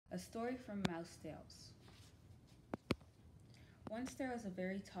A story from Mouse Tales. Once there was a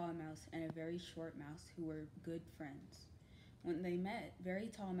very tall mouse and a very short mouse who were good friends. When they met, very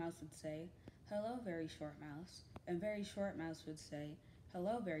tall mouse would say, "Hello, very short mouse," and very short mouse would say,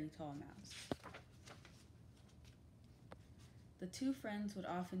 "Hello, very tall mouse." The two friends would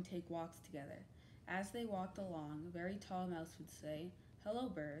often take walks together. As they walked along, very tall mouse would say, "Hello,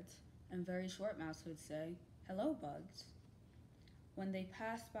 birds," and very short mouse would say, "Hello, bugs." When they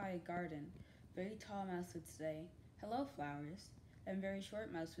passed by a garden, very tall mouse would say, "Hello, flowers," and very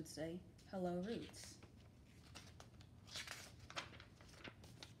short mouse would say, "Hello, roots."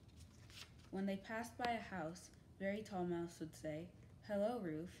 When they passed by a house, very tall mouse would say, "Hello,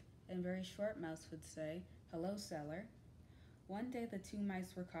 roof," and very short mouse would say, "Hello, cellar." One day the two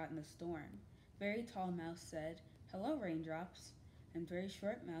mice were caught in a storm. Very tall mouse said, "Hello, raindrops," and very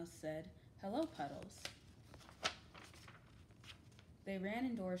short mouse said, "Hello, puddles." They ran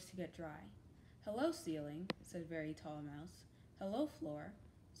indoors to get dry. "Hello, ceiling," said very tall mouse. "Hello, floor,"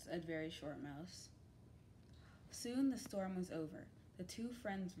 said very short mouse. Soon the storm was over. The two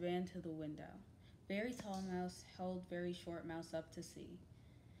friends ran to the window. Very tall mouse held very short mouse up to see.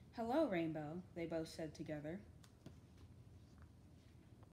 "Hello, rainbow," they both said together.